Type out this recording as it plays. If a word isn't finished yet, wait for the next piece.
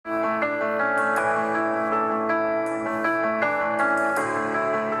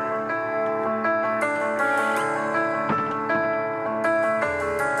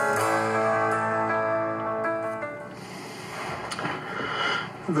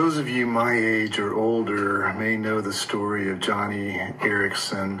Those of you my age or older may know the story of Johnny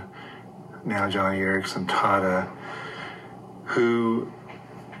Erickson, now Johnny Erickson Tata, who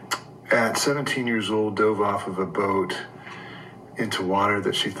at 17 years old dove off of a boat into water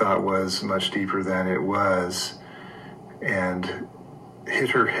that she thought was much deeper than it was and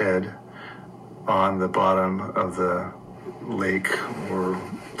hit her head on the bottom of the lake or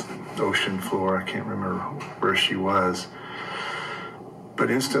ocean floor. I can't remember where she was, but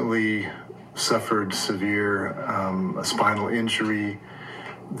instantly suffered severe a spinal injury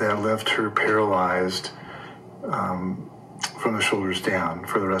that left her paralyzed from the shoulders down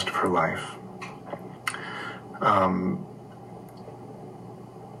for the rest of her life.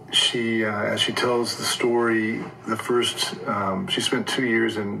 She, as she tells the story, she spent 2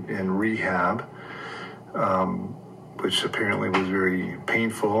 years in rehab, which apparently was very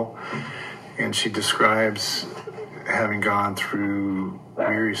painful, and she describes having gone through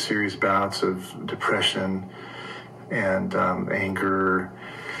very serious bouts of depression and anger,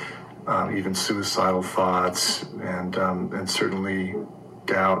 even suicidal thoughts, and certainly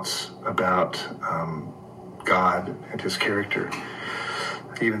doubts about God and his character,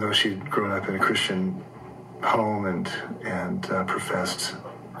 even though she'd grown up in a Christian home and professed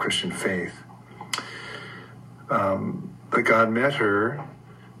Christian faith. But God met her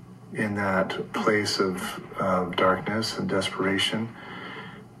in that place of darkness and desperation,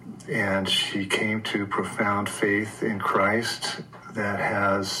 and she came to profound faith in Christ that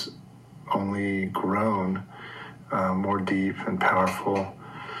has only grown more deep and powerful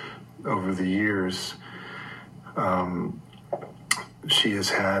over the years. She has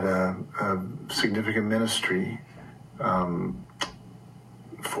had a significant ministry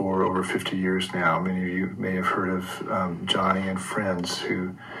for over 50 years now. Many of you may have heard of Johnny and Friends,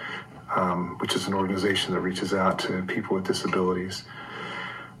 which is an organization that reaches out to people with disabilities.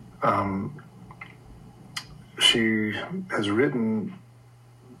 She has written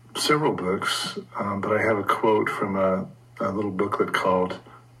several books, but I have a quote from a little booklet called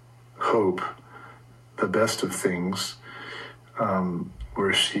Hope, the Best of Things,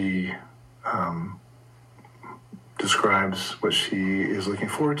 where she describes what she is looking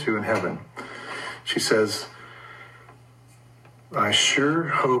forward to in heaven. She says, "I sure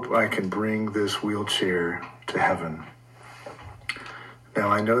hope I can bring this wheelchair to heaven. Now,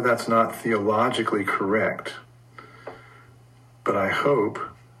 I know that's not theologically correct, but I hope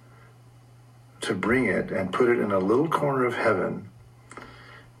to bring it and put it in a little corner of heaven.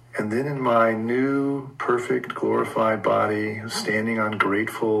 And then in my new, perfect, glorified body, standing on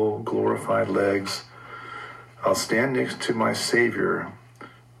grateful, glorified legs, I'll stand next to my Savior,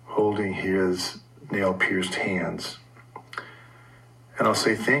 holding his nail-pierced hands. And I'll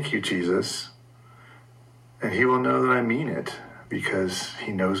say, 'Thank you, Jesus.' And he will know that I mean it, because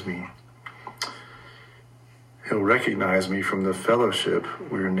he knows me. He'll recognize me from the fellowship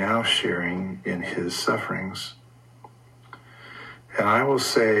we're now sharing in his sufferings. And I will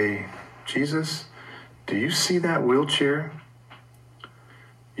say, 'Jesus, do you see that wheelchair?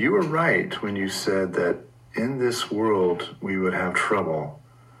 You were right when you said that in this world we would have trouble,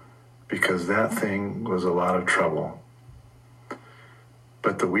 because that thing was a lot of trouble.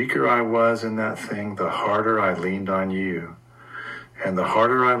 But the weaker I was in that thing, the harder I leaned on you. And the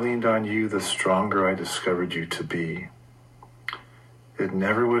harder I leaned on you, the stronger I discovered you to be. It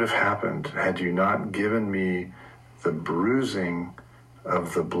never would have happened had you not given me the bruising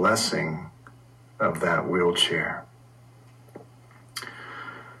of the blessing of that wheelchair.'"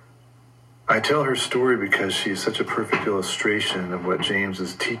 I tell her story because she is such a perfect illustration of what James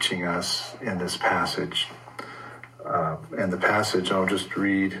is teaching us in this passage. And the passage, I'll just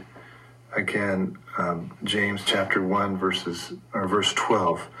read again, James chapter 1, verse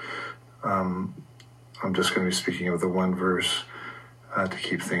 12. I'm just going to be speaking of the one verse to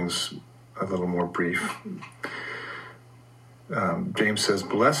keep things a little more brief. James says,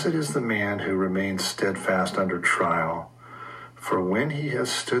 "Blessed is the man who remains steadfast under trial, for when he has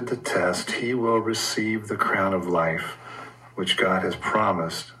stood the test, he will receive the crown of life, which God has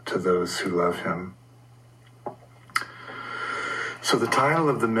promised to those who love him." So the title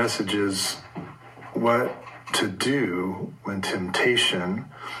of the message is What to Do When Temptation,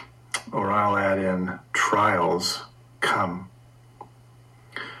 or I'll add in Trials, Come.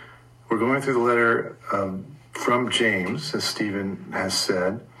 We're going through the letter from James, as Stephen has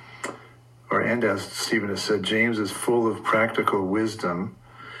said, as Stephen has said, James is full of practical wisdom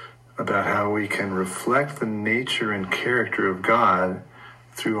about how we can reflect the nature and character of God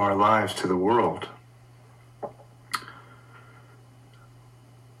through our lives to the world.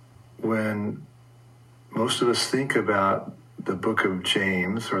 When most of us think about the book of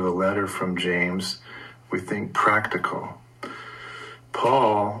James, or the letter from James, we think practical.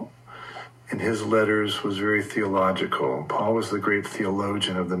 Paul, in his letters, was very theological. Paul was the great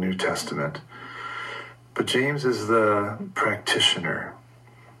theologian of the New Testament. But James is the practitioner.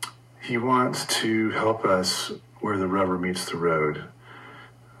 He wants to help us where the rubber meets the road,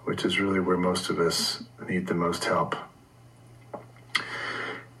 which is really where most of us need the most help.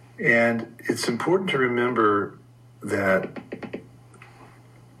 And it's important to remember that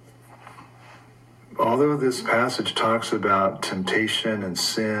although this passage talks about temptation and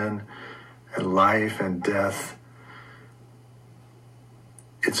sin and life and death,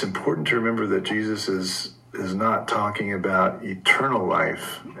 it's important to remember that Jesus is not talking about eternal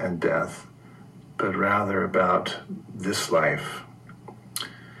life and death, but rather about this life.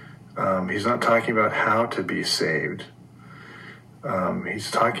 He's not talking about how to be saved.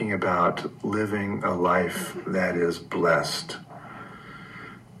 He's talking about living a life that is blessed.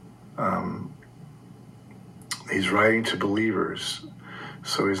 He's writing to believers,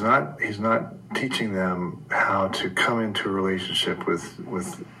 so he's not teaching them how to come into a relationship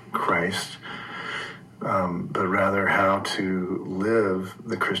with Christ, but rather how to live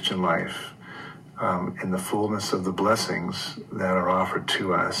the Christian life in the fullness of the blessings that are offered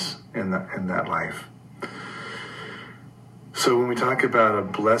to us in that life. So when we talk about a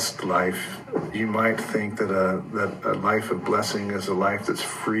blessed life, you might think that a life of blessing is a life that's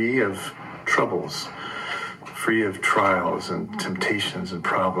free of troubles, free of trials and temptations and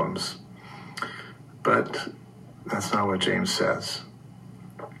problems. But that's not what James says.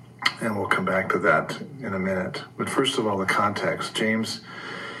 And we'll come back to that in a minute. But first of all, the context. James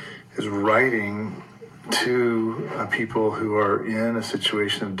is writing to people who are in a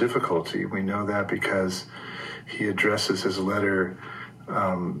situation of difficulty. We know that because he addresses his letter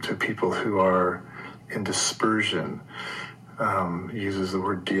to people who are in dispersion. He uses the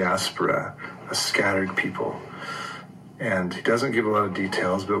word diaspora, a scattered people. And he doesn't give a lot of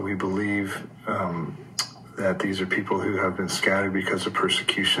details, but we believe that these are people who have been scattered because of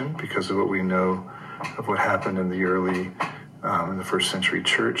persecution, because of what we know of what happened in the early, in the first century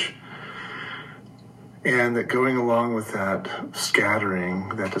church. And that going along with that scattering,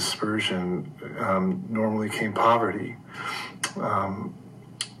 that dispersion, normally came poverty.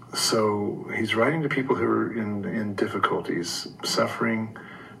 So he's writing to people who are in difficulties, suffering,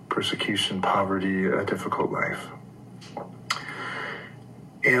 persecution, poverty, a difficult life.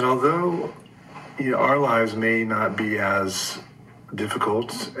 And although our lives may not be as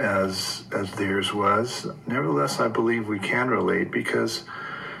difficult as theirs was, nevertheless, I believe we can relate, because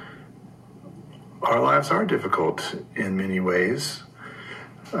our lives are difficult in many ways.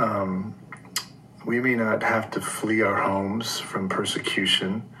 We may not have to flee our homes from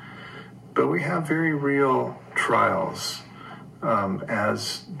persecution, but we have very real trials,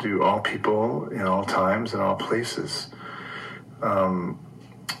 as do all people in all times and all places.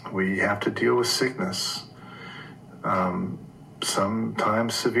 We have to deal with sickness,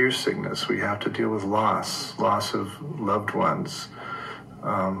 sometimes severe sickness. We have to deal with loss of loved ones,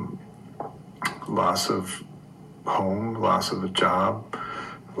 loss of home, loss of a job,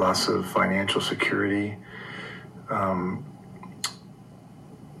 loss of financial security.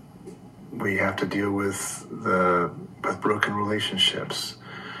 We have to deal with broken relationships.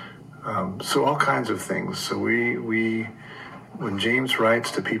 So all kinds of things. So when James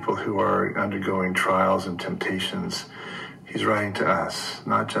writes to people who are undergoing trials and temptations, he's writing to us,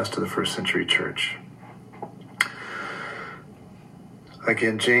 not just to the first century church.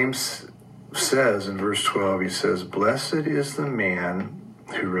 Again, James says in verse 12, he says, "Blessed is the man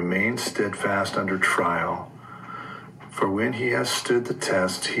who remains steadfast under trial, for when he has stood the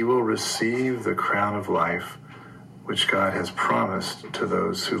test, he will receive the crown of life, which God has promised to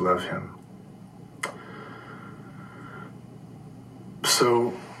those who love him."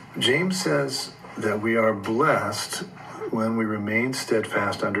 So James says that we are blessed when we remain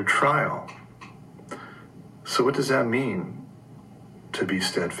steadfast under trial. So what does that mean, to be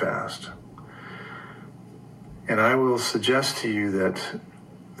steadfast? And I will suggest to you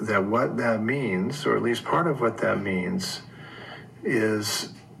that what that means, or at least part of what that means,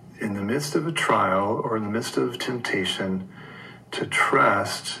 is in the midst of a trial or in the midst of temptation, to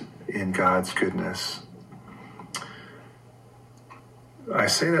trust in God's goodness. I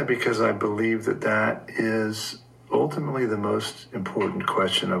say that because I believe that is ultimately the most important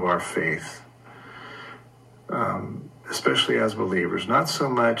question of our faith, especially as believers. Not so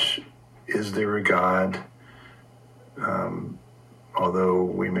much, is there a God, although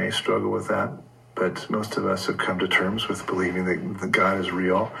we may struggle with that, but most of us have come to terms with believing that God is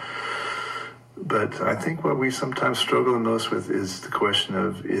real. But I think what we sometimes struggle the most with is the question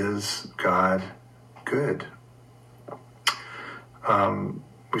of, is God good?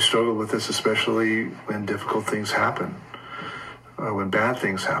 We struggle with this especially when difficult things happen, when bad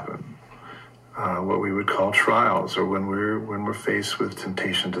things happen, what we would call trials, or when we're faced with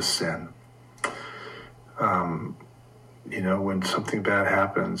temptation to sin. When something bad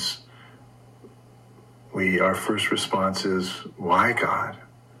happens, our first response is, why, God?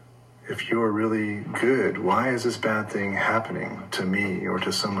 If you are really good, why is this bad thing happening to me or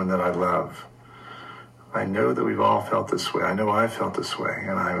to someone that I love? I know that we've all felt this way. I know I felt this way,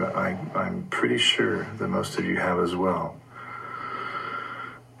 and I'm pretty sure that most of you have as well.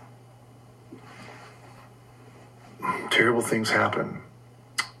 Terrible things happen,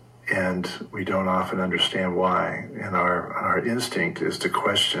 and we don't often understand why. And our instinct is to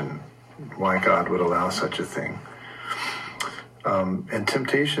question why God would allow such a thing. And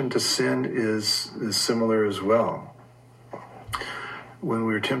temptation to sin is similar as well. When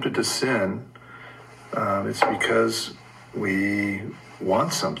we're tempted to sin, it's because we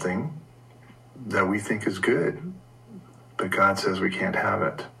want something that we think is good, but God says we can't have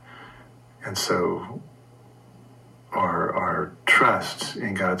it. And so our trust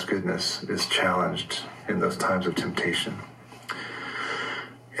in God's goodness is challenged in those times of temptation.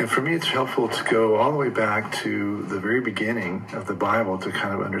 And for me, it's helpful to go all the way back to the very beginning of the Bible to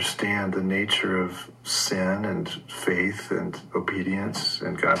kind of understand the nature of sin and faith and obedience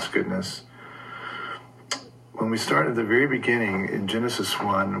and God's goodness. When we start at the very beginning in Genesis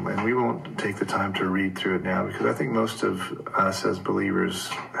 1, and we won't take the time to read through it now because I think most of us as believers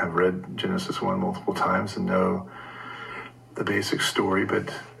have read Genesis 1 multiple times and know the basic story,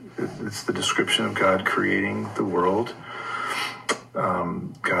 but it's the description of God creating the world.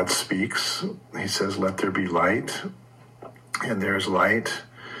 God speaks. He says, let there be light. And there's light.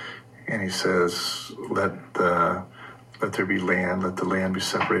 And he says, let there be land. Let the land be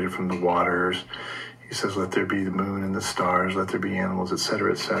separated from the waters. He says, let there be the moon and the stars. Let there be animals,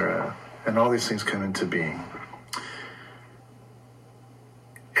 etc., etc. And all these things come into being.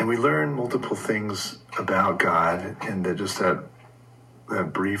 And we learn multiple things about God in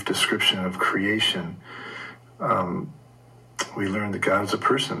that brief description of creation. We learn that God is a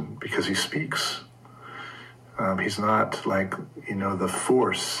person because he speaks. He's not like, the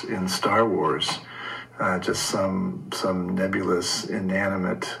Force in Star Wars, just some nebulous,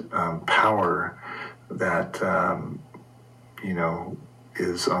 inanimate power that,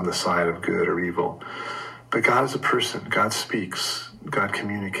 is on the side of good or evil. But God is a person. God speaks. God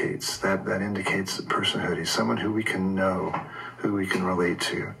communicates. That indicates personhood. He's someone who we can know, who we can relate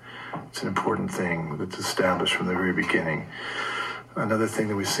to. It's an important thing that's established from the very beginning. Another thing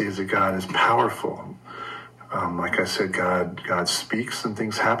that we see is that God is powerful. Like I said, God speaks and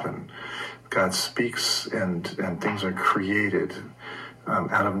things happen. God speaks and things are created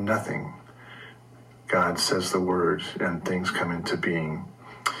out of nothing. God says the word and things come into being.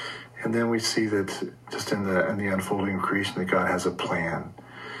 And then we see that just in the unfolding of creation that God has a plan.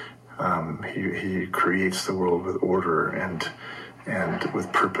 He creates the world with order and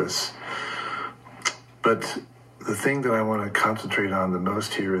with purpose. But the thing that I want to concentrate on the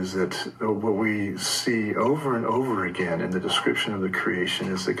most here is that what we see over and over again in the description of the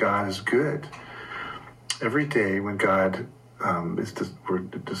creation is that God is good. Every day when God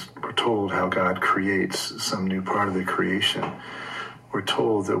we're told how God creates some new part of the creation, we're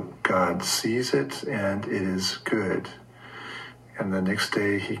told that God sees it and it is good. And the next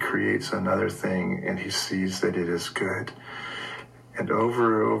day he creates another thing and he sees that it is good. And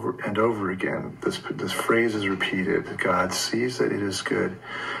over and over again, this phrase is repeated. God sees that it is good.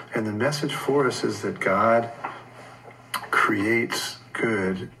 And the message for us is that God creates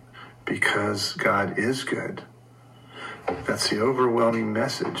good because God is good. That's the overwhelming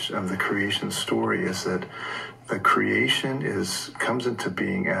message of the creation story, is that the creation comes into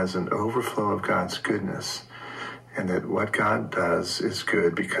being as an overflow of God's goodness, and that what God does is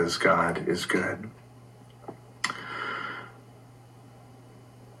good because God is good.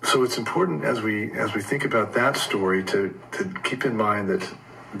 So it's important as we think about that story to keep in mind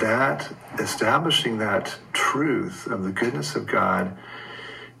that establishing that truth of the goodness of God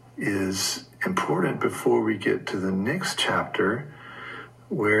is important before we get to the next chapter,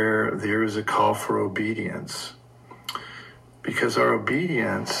 where there is a call for obedience. Because our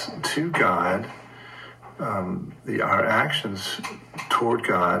obedience to God, our actions toward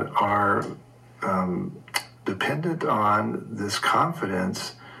God are dependent on this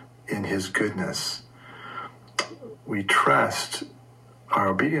confidence in his goodness. We trust. Our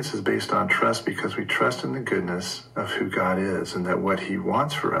obedience is based on trust because we trust in the goodness of who God is and that what he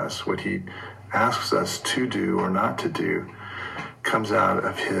wants for us, what he asks us to do or not to do comes out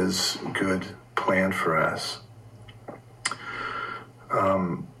of his good plan for us.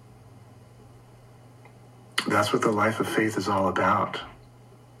 That's what the life of faith is all about,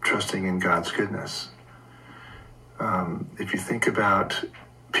 trusting in God's goodness. If you think about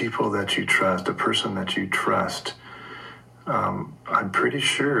people that you trust, a person that you trust, I'm pretty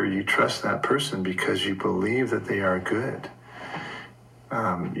sure you trust that person because you believe that they are good.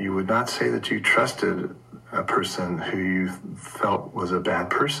 You would not say that you trusted a person who you felt was a bad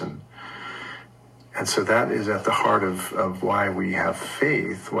person. And so that is at the heart of why we have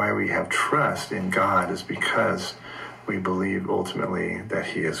faith, why we have trust in God, is because we believe ultimately that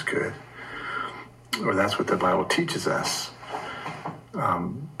he is good. Or that's what the Bible teaches us.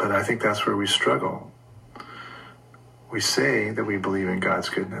 But I think that's where we struggle. We say that we believe in God's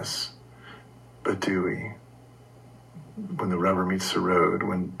goodness, but do we? When the rubber meets the road,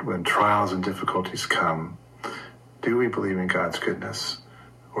 when trials and difficulties come, do we believe in God's goodness?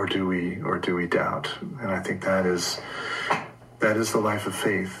 Or do we doubt? And I think that is the life of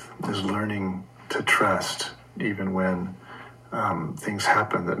faith, is learning to trust even when things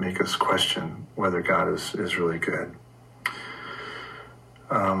happen that make us question whether God is really good.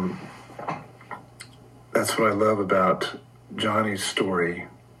 That's what I love about Johnny's story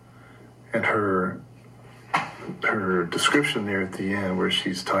and her description there at the end, where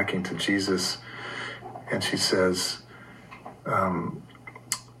she's talking to Jesus and she says,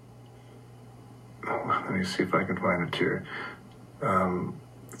 let me see if I can find it here.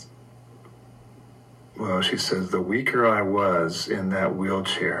 She says, the weaker I was in that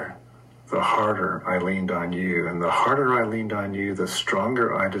wheelchair, the harder I leaned on you. And the harder I leaned on you, the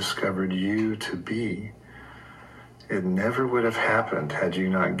stronger I discovered you to be. It never would have happened had you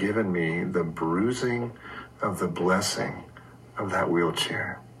not given me the bruising of the blessing of that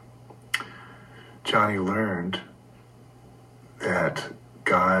wheelchair. Johnny learned that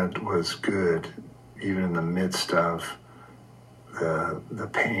God was good even in the midst of the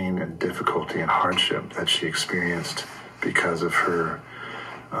pain and difficulty and hardship that she experienced because of her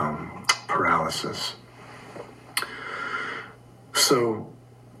paralysis. So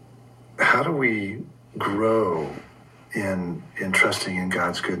how do we grow in trusting in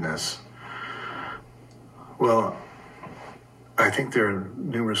God's goodness? Well, I think there are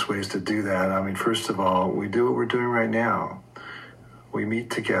numerous ways to do that. I mean, first of all, we do what we're doing right now. We meet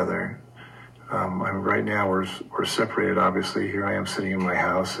together. Right now we're separated, obviously. Here I am sitting in my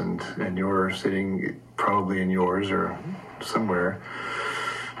house, and you're sitting probably in yours or somewhere.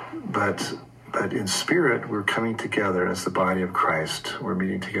 But in spirit, we're coming together as the body of Christ. We're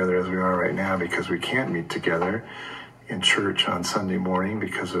meeting together as we are right now because we can't meet together in church on Sunday morning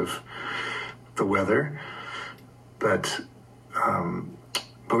because of the weather. But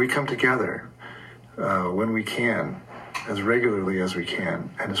we come together when we can, as regularly as we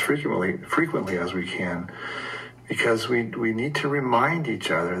can, and as frequently as we can, because we need to remind each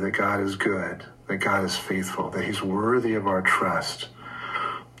other that God is good, that God is faithful, that he's worthy of our trust.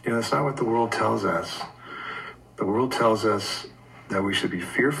 That's not what the world tells us. The world tells us that we should be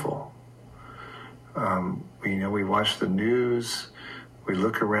fearful. We watch the news, we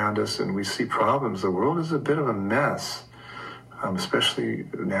look around us, and we see problems. The world is a bit of a mess. Especially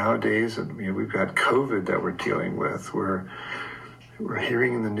nowadays, and we've got COVID that we're dealing with. We're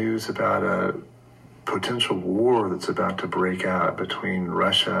hearing in the news about a potential war that's about to break out between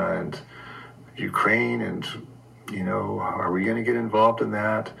Russia and Ukraine, and are we going to get involved in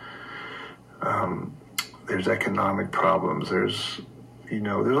that? There's economic problems. There's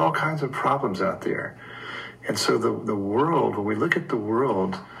all kinds of problems out there, and so the world. When we look at the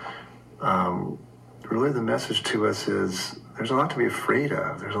world, really the message to us is, there's a lot to be afraid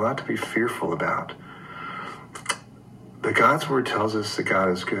of. There's a lot to be fearful about. But God's word tells us that God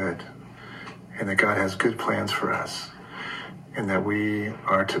is good, and that God has good plans for us, and that we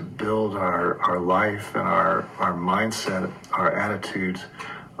are to build our life and our mindset, our attitude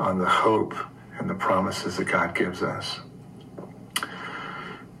on the hope and the promises that God gives us.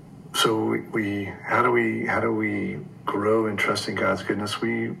 So how do we grow in trusting God's goodness?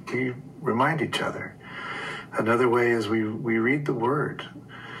 We remind each other. Another way is we read the Word.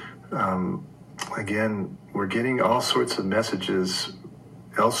 Again, we're getting all sorts of messages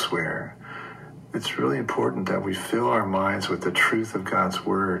elsewhere. It's really important that we fill our minds with the truth of God's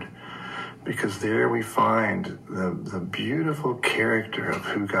Word, because there we find the beautiful character of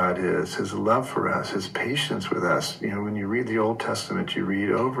who God is, his love for us, his patience with us. When you read the Old Testament, you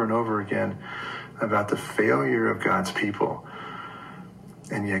read over and over again about the failure of God's people.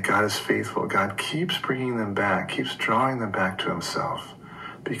 And yet God is faithful. God keeps bringing them back, keeps drawing them back to himself.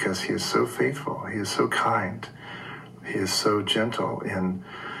 because he is so faithful. He is so kind. He is so gentle in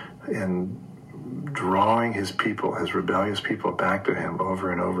drawing his people, his rebellious people, back to him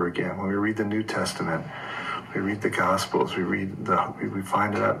over and over again. When we read the New Testament, we read the Gospels, we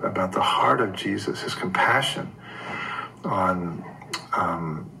find out about the heart of Jesus, his compassion on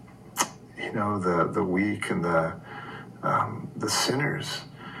the weak and the sinners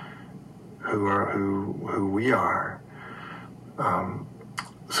who we are.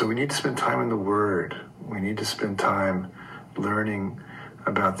 So we need to spend time in the Word. We need to spend time learning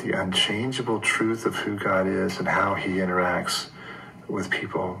about the unchangeable truth of who God is and how he interacts with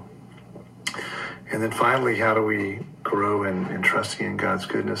people. And then finally, how do we grow in trusting in God's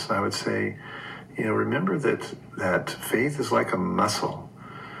goodness? And I would say, remember that faith is like a muscle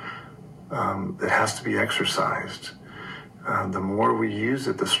that has to be exercised. The more we use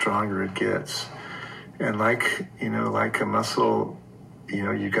it, the stronger it gets. And like a muscle,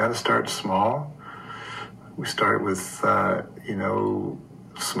 you got to start small. We start with,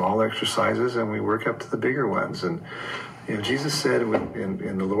 small exercises, and we work up to the bigger ones. And, Jesus said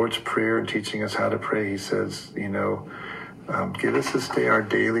in the Lord's Prayer and teaching us how to pray, he says, give us this day our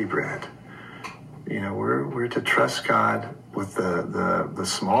daily bread. We're to trust God with the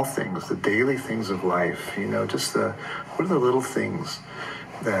small things, the daily things of life, what are the little things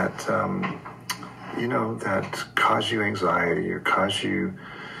that, that cause you anxiety or cause you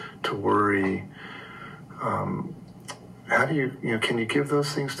to worry. How do you, can you give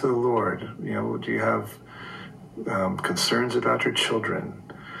those things to the Lord? Do you have concerns about your children?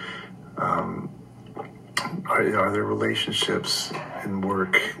 Are there relationships in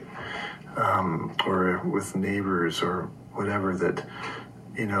work or with neighbors or whatever that,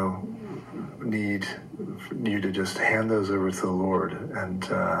 need you to just hand those over to the Lord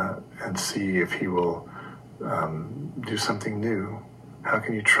and see if he will do something new? How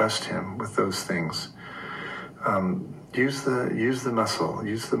can you trust him with those things? Use the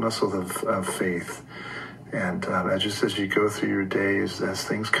muscle of faith, and just as you go through your days, as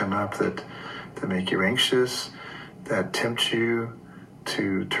things come up that make you anxious, that tempt you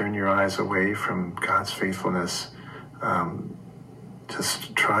to turn your eyes away from God's faithfulness,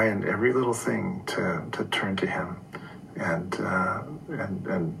 just try in every little thing to turn to him and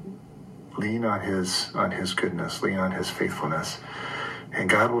lean on his goodness, lean on his faithfulness, and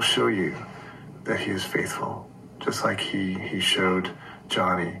God will show you that he is faithful. Just like he showed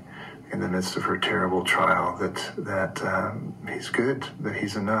Johnny in the midst of her terrible trial that he's good, that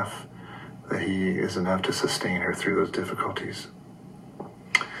he's enough, that he is enough to sustain her through those difficulties.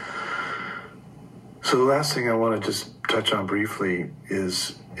 So the last thing I want to just touch on briefly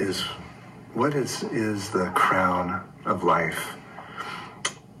is what is the crown of life?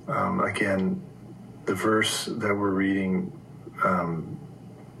 Again, the verse that we're reading,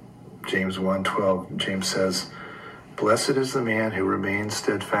 James 1:12, James says, "Blessed is the man who remains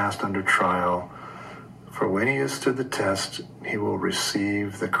steadfast under trial, for when he has stood the test, he will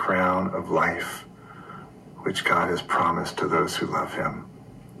receive the crown of life, which God has promised to those who love him."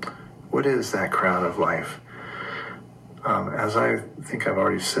 What is that crown of life? As I think I've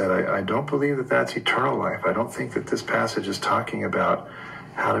already said, I don't believe that that's eternal life. I don't think that this passage is talking about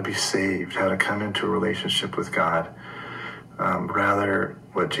how to be saved, how to come into a relationship with God. Rather,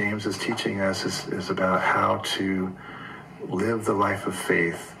 what James is teaching us is about how to live the life of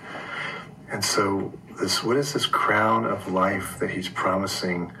faith. And so what is this crown of life that he's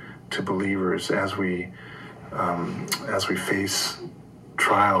promising to believers as we face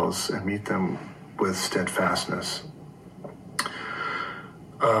trials and meet them with steadfastness?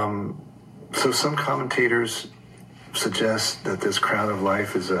 So some commentators suggest that this crown of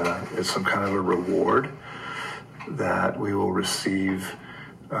life is some kind of a reward that we will receive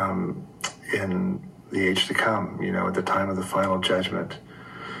in the age to come, at the time of the final judgment.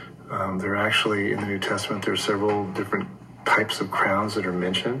 There are actually, in the New Testament, there are several different types of crowns that are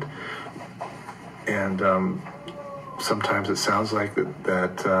mentioned. And sometimes it sounds like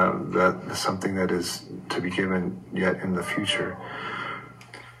that is something that is to be given yet in the future.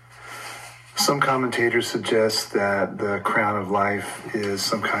 Some commentators suggest that the crown of life is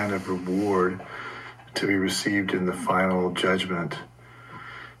some kind of reward to be received in the final judgment.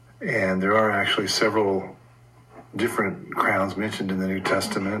 And there are actually several different crowns mentioned in the New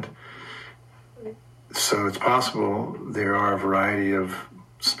Testament. So it's possible there are a variety of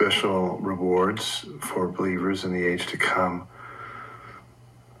special rewards for believers in the age to come.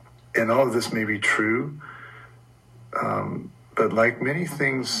 And all of this may be true, but like many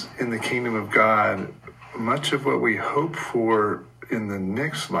things in the kingdom of God, much of what we hope for in the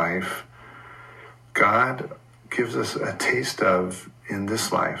next life, God gives us a taste of in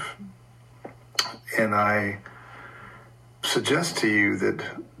this life. And I suggest to you that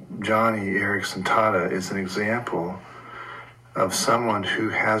Joni Eareckson Tada is an example of someone who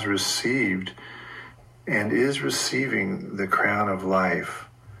has received and is receiving the crown of life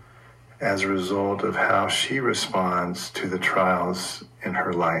as a result of how she responds to the trials in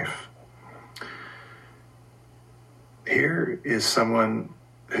her life. Here is someone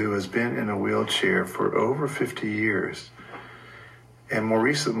who has been in a wheelchair for over 50 years. And more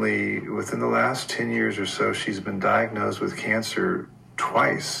recently, within the last 10 years or so, she's been diagnosed with cancer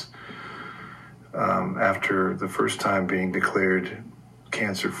twice. After the first time being declared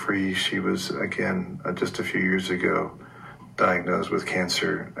cancer-free, she was again, just a few years ago, diagnosed with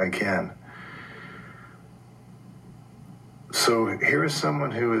cancer again. So here is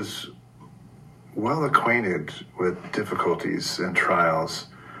someone who is well acquainted with difficulties and trials.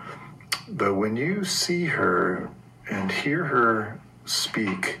 But when you see her and hear her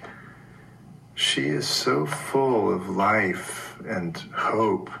speak, she is so full of life and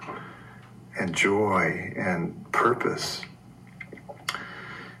hope and joy and purpose.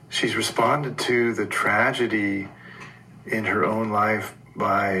 She's responded to the tragedy in her own life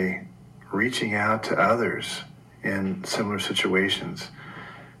by reaching out to others in similar situations,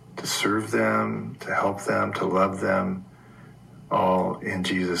 to serve them, to help them, to love them, all in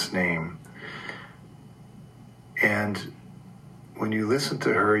Jesus' name. And when you listen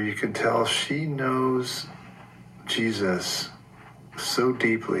to her, you can tell she knows Jesus so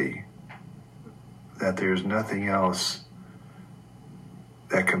deeply that there's nothing else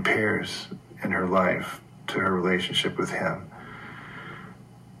that compares in her life to her relationship with him.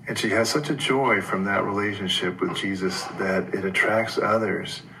 And she has such a joy from that relationship with Jesus that it attracts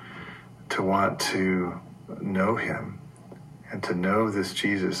others to want to know him and to know this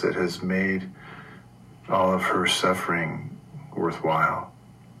Jesus that has made all of her suffering worthwhile.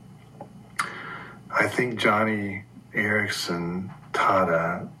 I think Joni Eareckson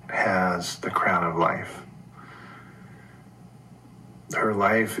Tada has the crown of life. Her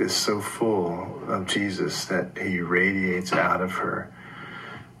life is so full of Jesus that he radiates out of her.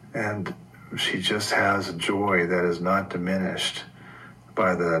 And she just has a joy that is not diminished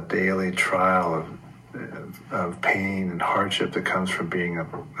by the daily trial of pain and hardship that comes from being a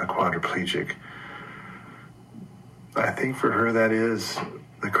quadriplegic. I think for her that is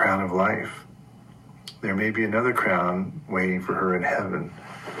the crown of life. There may be another crown waiting for her in heaven,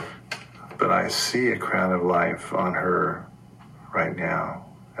 but I see a crown of life on her right now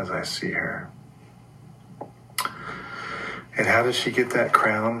as I see her. And how does she get that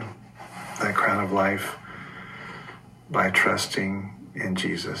crown of life? By trusting in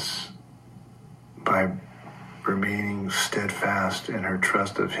Jesus, by remaining steadfast in her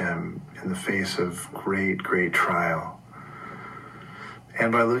trust of him in the face of great, great trial,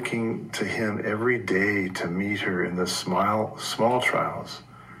 and by looking to him every day to meet her in the small trials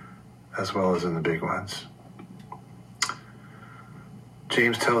as well as in the big ones.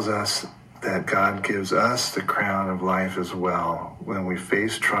 James tells us that God gives us the crown of life as well when we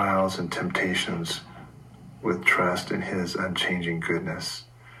face trials and temptations with trust in his unchanging goodness.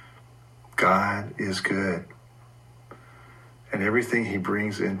 God is good, and everything he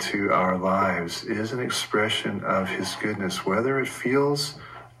brings into our lives is an expression of his goodness, whether it feels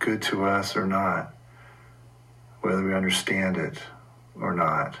good to us or not, whether we understand it or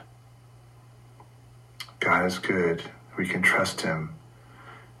not. God is good. We can trust him.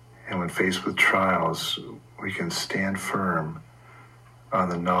 And when faced with trials, we can stand firm on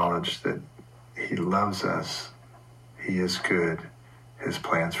the knowledge that he loves us. He is good. His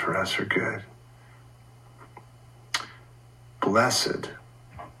plans for us are good. Blessed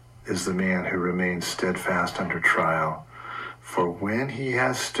is the man who remains steadfast under trial, for when he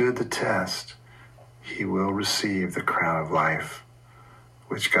has stood the test, he will receive the crown of life,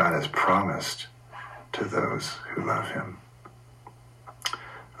 which God has promised to those who love him.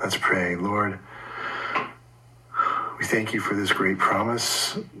 Let's pray. Lord, we thank you for this great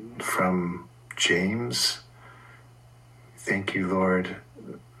promise from James. Thank you, Lord,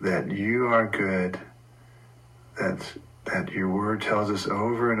 that you are good, that your word tells us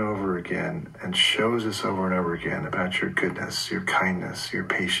over and over again and shows us over and over again about your goodness, your kindness, your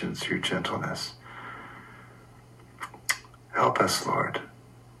patience, your gentleness. Help us, Lord,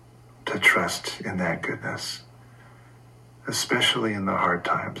 to trust in that goodness, especially in the hard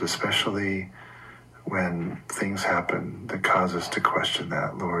times, especially when things happen that cause us to question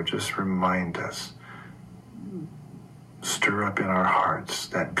that. Lord, just remind us, stir up in our hearts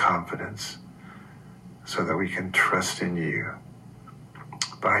that confidence so that we can trust in you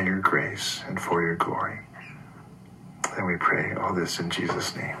by your grace and for your glory. And we pray all this in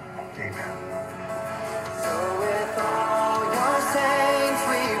Jesus' name. Amen. So with all your